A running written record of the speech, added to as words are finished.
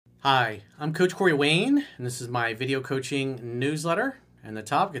Hi, I'm Coach Corey Wayne, and this is my video coaching newsletter. And the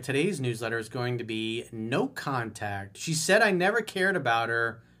topic of today's newsletter is going to be no contact. She said I never cared about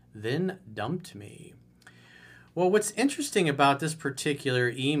her, then dumped me. Well, what's interesting about this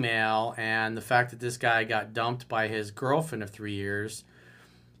particular email and the fact that this guy got dumped by his girlfriend of 3 years,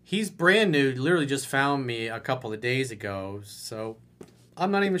 he's brand new, literally just found me a couple of days ago. So I'm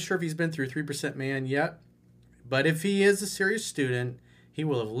not even sure if he's been through 3% Man yet. But if he is a serious student, he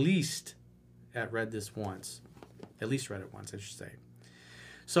will at least read this once. At least read it once, I should say.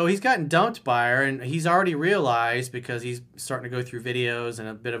 So he's gotten dumped by her, and he's already realized, because he's starting to go through videos and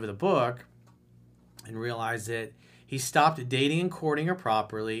a bit of the book, and realized that he stopped dating and courting her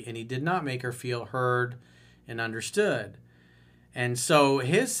properly, and he did not make her feel heard and understood. And so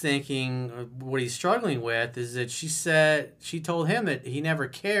his thinking, what he's struggling with, is that she told him that he never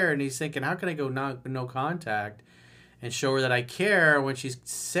cared, and he's thinking, how can I go no contact and show her that I care when she's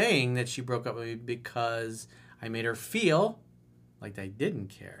saying that she broke up with me because I made her feel like I didn't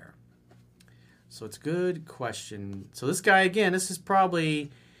care? So it's a good question. So this guy, again, this is probably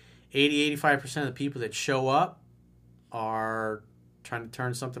 80-85% of the people that show up are trying to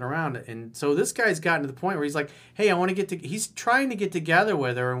turn something around. And so this guy's gotten to the point where he's like, hey, I want to he's trying to get together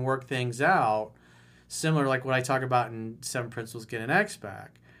with her and work things out, similar like what I talk about in 7 Principles Get an X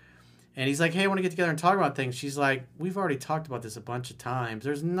Back. And he's like, hey, I want to get together and talk about things. She's like, we've already talked about this a bunch of times.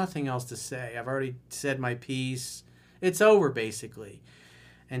 There's nothing else to say. I've already said my piece. It's over, basically.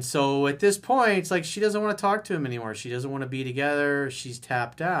 And so at this point, it's like she doesn't want to talk to him anymore. She doesn't want to be together. She's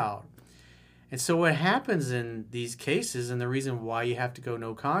tapped out. And so what happens in these cases, and the reason why you have to go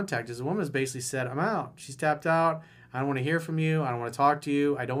no contact, is the woman has basically said, I'm out. She's tapped out. I don't want to hear from you. I don't want to talk to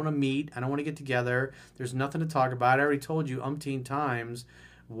you. I don't want to meet. I don't want to get together. There's nothing to talk about. I already told you umpteen times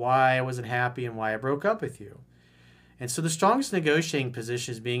why I wasn't happy and why I broke up with you. And so the strongest negotiating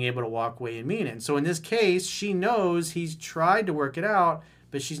position is being able to walk away and mean it. And so in this case, she knows he's tried to work it out,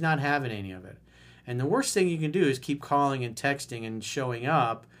 but she's not having any of it. And the worst thing you can do is keep calling and texting and showing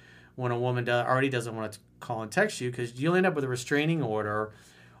up when a woman already doesn't want to call and text you, because you'll end up with a restraining order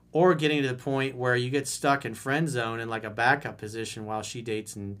or getting to the point where you get stuck in friend zone in like a backup position while she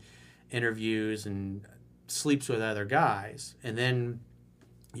dates and interviews and sleeps with other guys. And then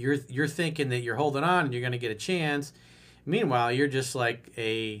you're thinking that you're holding on and you're going to get a chance. Meanwhile, you're just like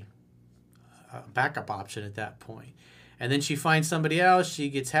a backup option at that point. And then she finds somebody else. She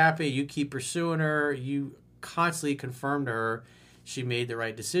gets happy. You keep pursuing her. You constantly confirm to her she made the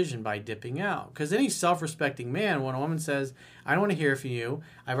right decision by dipping out. Because any self-respecting man, when a woman says, I don't want to hear from you,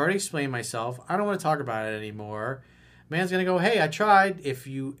 I've already explained myself, I don't want to talk about it anymore, man's going to go, hey, I tried. If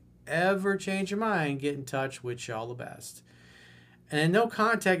you ever change your mind, get in touch. Wish you all the best. And no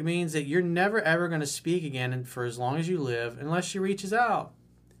contact means that you're never, ever going to speak again for as long as you live unless she reaches out.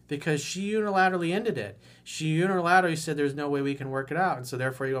 Because she unilaterally ended it. She unilaterally said there's no way we can work it out. And so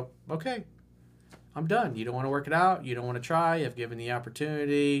therefore you go, okay, I'm done. You don't want to work it out. You don't want to try. I've given the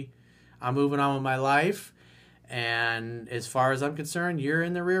opportunity. I'm moving on with my life. And as far as I'm concerned, you're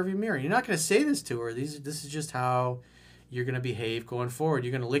in the rearview mirror. You're not going to say this to her. This is just how you're going to behave going forward.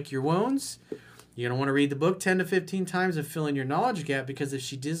 You're going to lick your wounds. You're going to want to read the book 10 to 15 times and fill in your knowledge gap, because if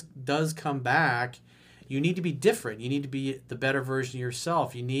she does come back, you need to be different. You need to be the better version of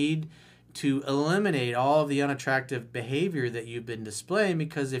yourself. You need to eliminate all of the unattractive behavior that you've been displaying,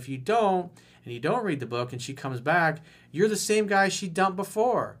 because if you don't, and you don't read the book and she comes back, you're the same guy she dumped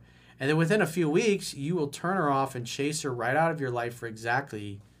before. And then within a few weeks, you will turn her off and chase her right out of your life for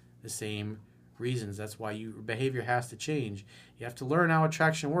exactly the same reasons. That's why your behavior has to change. You have to learn how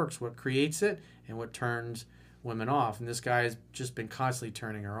attraction works, what creates it and what turns women off. And this guy has just been constantly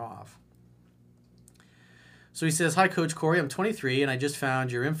turning her off. So he says, hi, Coach Corey. I'm 23 and I just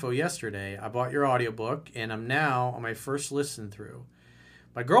found your info yesterday. I bought your audiobook and I'm now on my first listen through.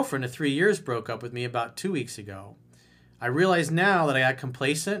 My girlfriend of 3 years broke up with me about 2 weeks ago. I realize now that I got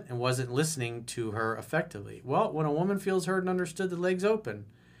complacent and wasn't listening to her effectively. Well, when a woman feels heard and understood, the legs open.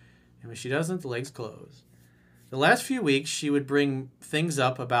 And when she doesn't, the legs close. The last few weeks, she would bring things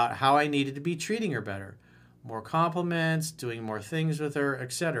up about how I needed to be treating her better. More compliments, doing more things with her,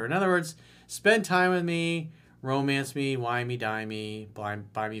 etc. In other words, spend time with me, romance me, wine me, dine me,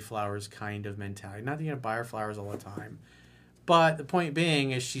 buy me flowers kind of mentality. Not that you're going to buy her flowers all the time. But the point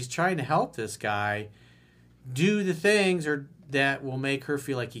being is she's trying to help this guy do the things that will make her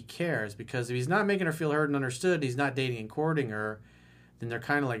feel like he cares. Because if he's not making her feel heard and understood, he's not dating and courting her, then they're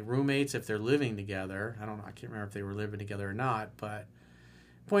kind of like roommates if they're living together. I don't know. I can't remember if they were living together or not. But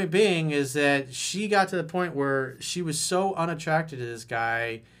point being is that she got to the point where she was so unattracted to this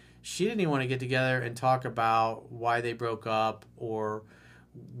guy, she didn't even want to get together and talk about why they broke up or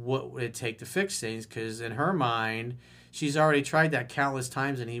what would it take to fix things, because in her mind, she's already tried that countless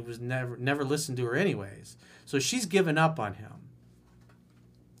times and he was never listened to her anyways. So she's given up on him.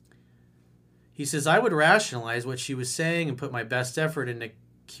 He says, I would rationalize what she was saying and put my best effort into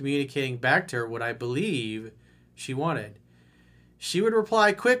communicating back to her what I believe she wanted. She would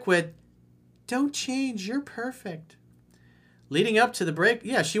reply quick with, don't change, you're perfect. Leading up to the break,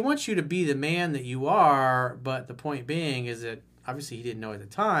 yeah, she wants you to be the man that you are, but the point being is that obviously he didn't know at the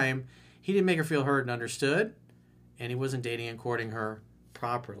time. He didn't make her feel heard and understood, and he wasn't dating and courting her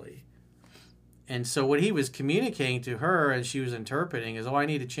properly. And so what he was communicating to her and she was interpreting is, oh, I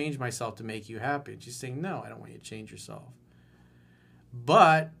need to change myself to make you happy. And she's saying, no, I don't want you to change yourself.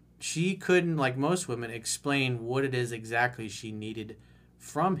 But she couldn't, like most women, explain what it is exactly she needed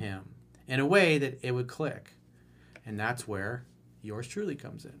from him in a way that it would click. And that's where yours truly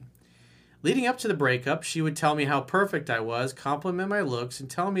comes in. Leading up to the breakup, she would tell me how perfect I was, compliment my looks, and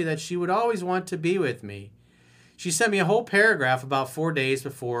tell me that she would always want to be with me. She sent me a whole paragraph about 4 days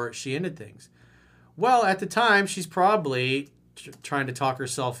before she ended things. Well, at the time, she's probably trying to talk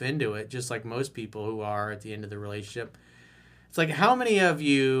herself into it, just like most people who are at the end of the relationship. It's like, how many of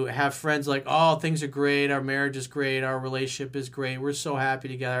you have friends like, oh, things are great, our marriage is great, our relationship is great, we're so happy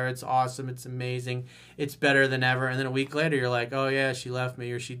together, it's awesome, it's amazing, it's better than ever, and then a week later you're like, oh yeah, she left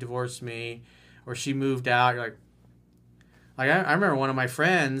me, or she divorced me, or she moved out. You're like I remember one of my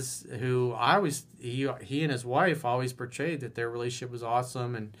friends who he and his wife always portrayed that their relationship was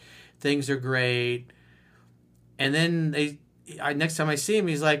awesome and things are great, and then next time I see him,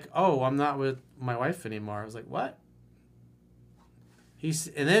 he's like, oh, I'm not with my wife anymore. I was like, what?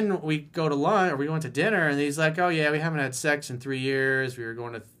 And then we go to lunch, or we went to dinner, and he's like, oh yeah, we haven't had sex in 3 years. We were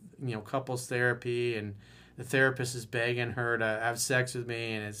going to, couples therapy, and the therapist is begging her to have sex with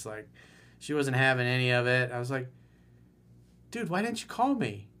me, and it's like, she wasn't having any of it. I was like, dude, why didn't you call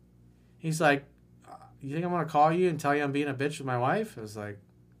me? He's like, you think I'm going to call you and tell you I'm being a bitch with my wife? I was like,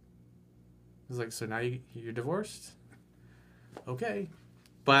 so now you're divorced? Okay.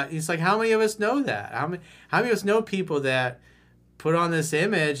 But he's like, how many of us know that? How many of us know people that put on this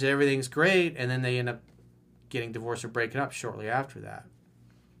image that everything's great, and then they end up getting divorced or breaking up shortly after that?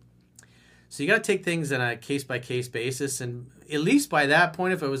 So you got to take things on a case-by-case basis, and at least by that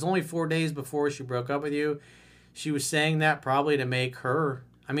point, if it was only 4 days before she broke up with you, she was saying that probably to make her...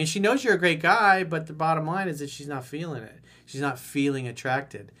 I mean, she knows you're a great guy, but the bottom line is that she's not feeling it. She's not feeling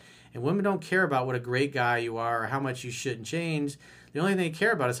attracted. And women don't care about what a great guy you are or how much you shouldn't change. The only thing they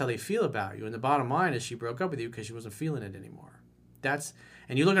care about is how they feel about you. And the bottom line is she broke up with you because she wasn't feeling it anymore.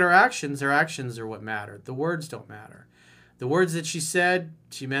 And you look at her actions are what matter. The words don't matter. The words that she said,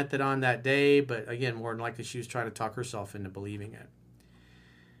 she meant that on that day, but again, more than likely she was trying to talk herself into believing it.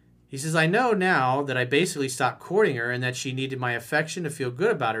 He says, I know now that I basically stopped courting her and that she needed my affection to feel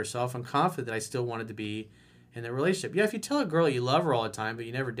good about herself and confident that I still wanted to be in the relationship. Yeah, if you tell a girl you love her all the time, but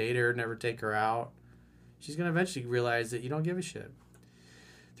you never date her, never take her out, she's going to eventually realize that you don't give a shit.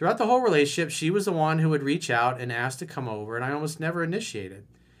 Throughout the whole relationship, she was the one who would reach out and ask to come over, and I almost never initiated.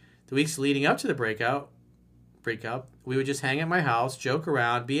 The weeks leading up to the breakup, we would just hang at my house, joke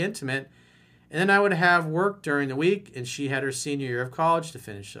around, be intimate, and then I would have work during the week, and she had her senior year of college to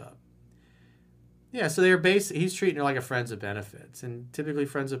finish up. Yeah, so he's treating her like a friends with benefits. And typically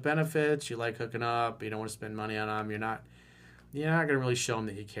friends with benefits, you like hooking up, you don't want to spend money on them, you're not going to really show them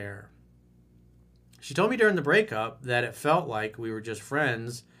that you care. She told me during the breakup that it felt like we were just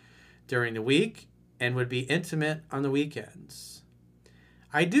friends during the week and would be intimate on the weekends.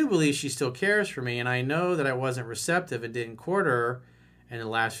 I do believe she still cares for me, and I know that I wasn't receptive and didn't court her in the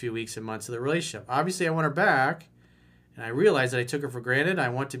last few weeks and months of the relationship. Obviously, I want her back, and I realize that I took her for granted. I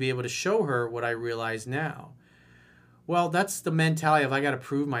want to be able to show her what I realize now. Well, that's the mentality of I got to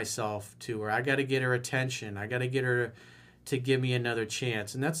prove myself to her. I got to get her attention. I got to get her to give me another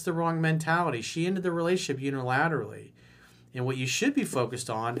chance. And that's the wrong mentality. She ended the relationship unilaterally. And what you should be focused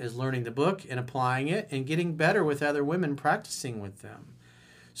on is learning the book and applying it and getting better with other women, practicing with them.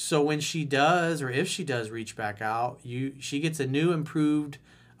 So when she does, or if she does reach back out, she gets a new, improved,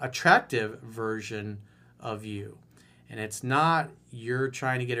 attractive version of you. And it's not you're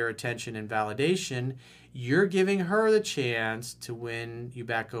trying to get her attention and validation. You're giving her the chance to win you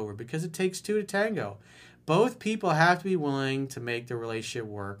back over, because it takes two to tango. Both people have to be willing to make the relationship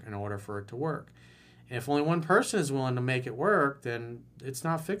work in order for it to work. And if only one person is willing to make it work, then it's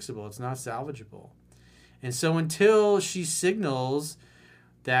not fixable. It's not salvageable. And so until she signals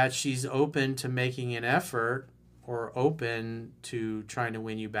that she's open to making an effort or open to trying to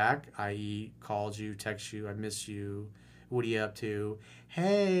win you back, i.e. calls you, texts you, I miss you, what are you up to?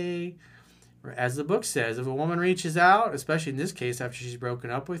 Hey, As the book says, if a woman reaches out, especially in this case after she's broken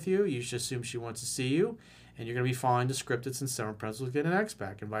up with you, you should assume she wants to see you, and you're going to be following the script that's in Seven Principles Get an X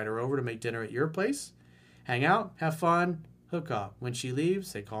Back. Invite her over to make dinner at your place, hang out, have fun, hook up. When she leaves,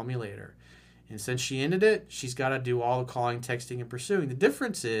 say, call me later. And since she ended it, she's got to do all the calling, texting, and pursuing. The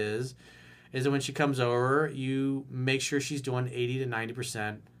difference is that when she comes over, you make sure she's doing 80 to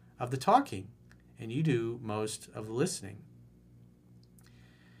 90% of the talking, and you do most of the listening.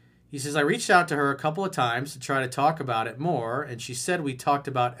 He says, I reached out to her a couple of times to try to talk about it more, and she said we talked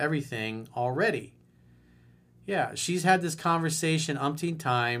about everything already. Yeah, she's had this conversation umpteen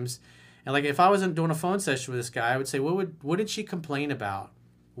times, and like if I wasn't doing a phone session with this guy, I would say, what did she complain about?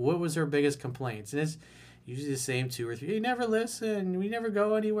 What was her biggest complaints? And it's usually the same 2 or 3. You never listen. We never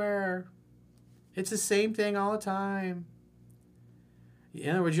go anywhere. It's the same thing all the time. In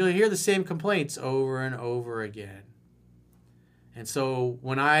other words, you'll hear the same complaints over and over again. And so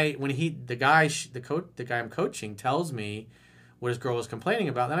when the guy I'm coaching tells me what his girl is complaining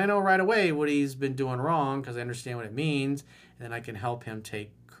about, then I know right away what he's been doing wrong because I understand what it means, and then I can help him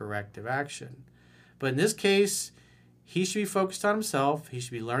take corrective action. But in this case, he should be focused on himself. He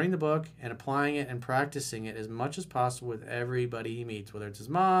should be learning the book and applying it and practicing it as much as possible with everybody he meets, whether it's his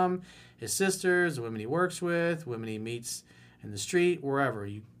mom, his sisters, the women he works with, women he meets in the street, wherever.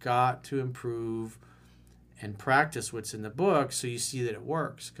 You got to improve and practice what's in the book so you see that it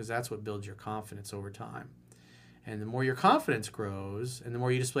works, because that's what builds your confidence over time. And the more your confidence grows and the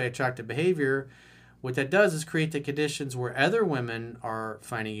more you display attractive behavior, what that does is create the conditions where other women are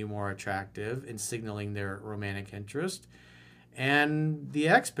finding you more attractive and signaling their romantic interest. And the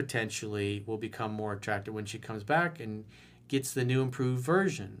ex potentially will become more attractive when she comes back and gets the new improved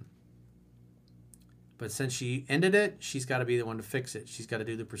version. But since she ended it, she's got to be the one to fix it. She's got to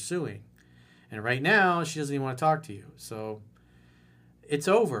do the pursuing. And right now, she doesn't even want to talk to you. So it's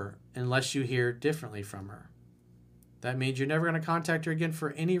over unless you hear differently from her. That means you're never going to contact her again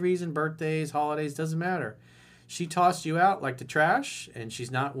for any reason, birthdays, holidays, doesn't matter. She tossed you out like the trash, and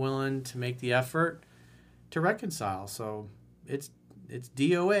she's not willing to make the effort to reconcile. So it's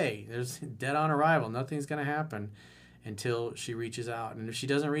DOA. There's dead on arrival. Nothing's going to happen until she reaches out. And if she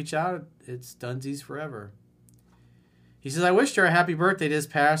doesn't reach out, it's dunsies forever. He says, I wished her a happy birthday this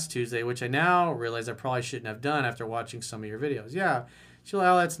past Tuesday, which I now realize I probably shouldn't have done after watching some of your videos. Yeah, she's like,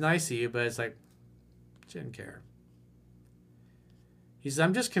 oh, that's nice of you, but it's like, she didn't care. He says,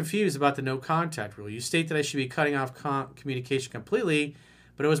 I'm just confused about the no contact rule. You state that I should be cutting off communication completely,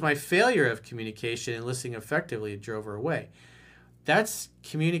 but it was my failure of communication and listening effectively that drove her away. That's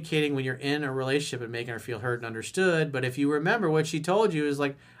communicating when you're in a relationship and making her feel heard and understood. But if you remember, what she told you is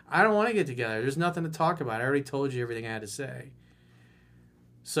like, I don't want to get together. There's nothing to talk about. I already told you everything I had to say.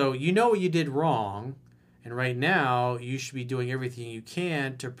 So you know what you did wrong. And right now, you should be doing everything you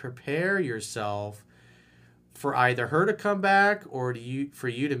can to prepare yourself for either her to come back or for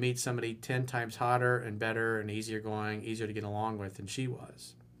you to meet somebody 10 times hotter and better and easier going, easier to get along with than she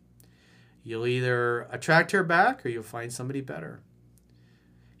was. You'll either attract her back or you'll find somebody better.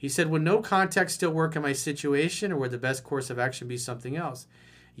 He said, would no contact still work in my situation, or would the best course of action be something else?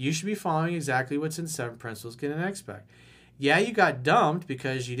 You should be following exactly what's in 7 Principles Get an X Back. Yeah, you got dumped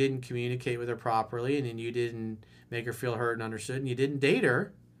because you didn't communicate with her properly, and then you didn't make her feel heard and understood, and you didn't date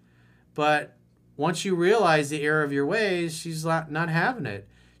her. But once you realize the error of your ways, she's not having it.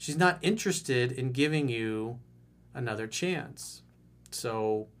 She's not interested in giving you another chance.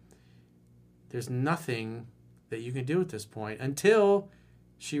 So there's nothing that you can do at this point until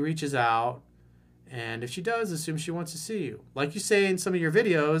she reaches out. And if she does, assume she wants to see you. Like you say in some of your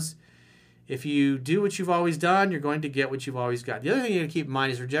videos, if you do what you've always done, you're going to get what you've always got. The other thing you got to keep in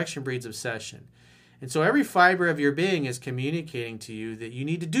mind is rejection breeds obsession. And so every fiber of your being is communicating to you that you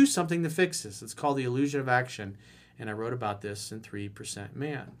need to do something to fix this. It's called the illusion of action. And I wrote about this in 3%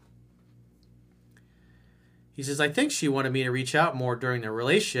 Man. He says, I think she wanted me to reach out more during the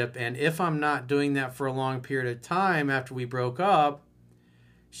relationship. And if I'm not doing that for a long period of time after we broke up,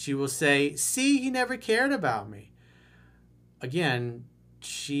 she will say, see, he never cared about me. Again,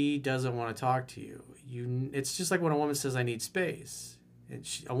 she doesn't want to talk to you. It's just like when a woman says, I need space.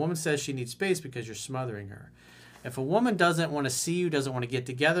 A woman says she needs space because you're smothering her. If a woman doesn't want to see you, doesn't want to get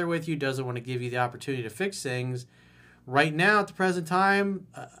together with you, doesn't want to give you the opportunity to fix things, right now at the present time,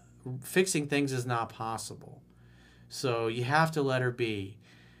 fixing things is not possible. So you have to let her be.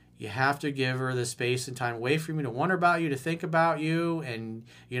 You have to give her the space and time away from you to wonder about you, to think about you, and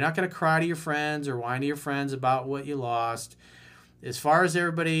you're not going to cry to your friends or whine to your friends about what you lost. As far as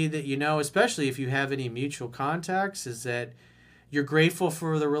everybody that you know, especially if you have any mutual contacts, is that you're grateful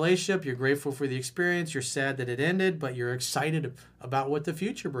for the relationship, you're grateful for the experience, you're sad that it ended, but you're excited about what the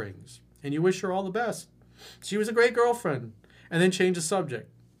future brings. and you wish her all the best. She was a great girlfriend, and then change the subject.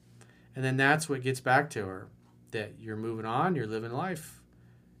 And then that's what gets back to her, that you're moving on, you're living life,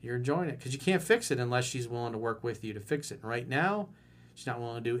 you're enjoying it. Because you can't fix it unless she's willing to work with you to fix it. And right now, she's not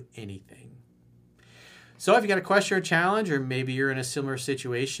willing to do anything. So if you got a question or challenge, or maybe you're in a similar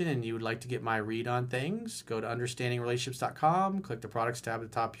situation and you would like to get my read on things, go to understandingrelationships.com, click the products tab at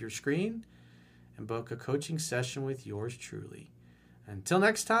the top of your screen, and book a coaching session with yours truly. Until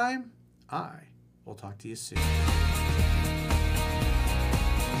next time, I will talk to you soon.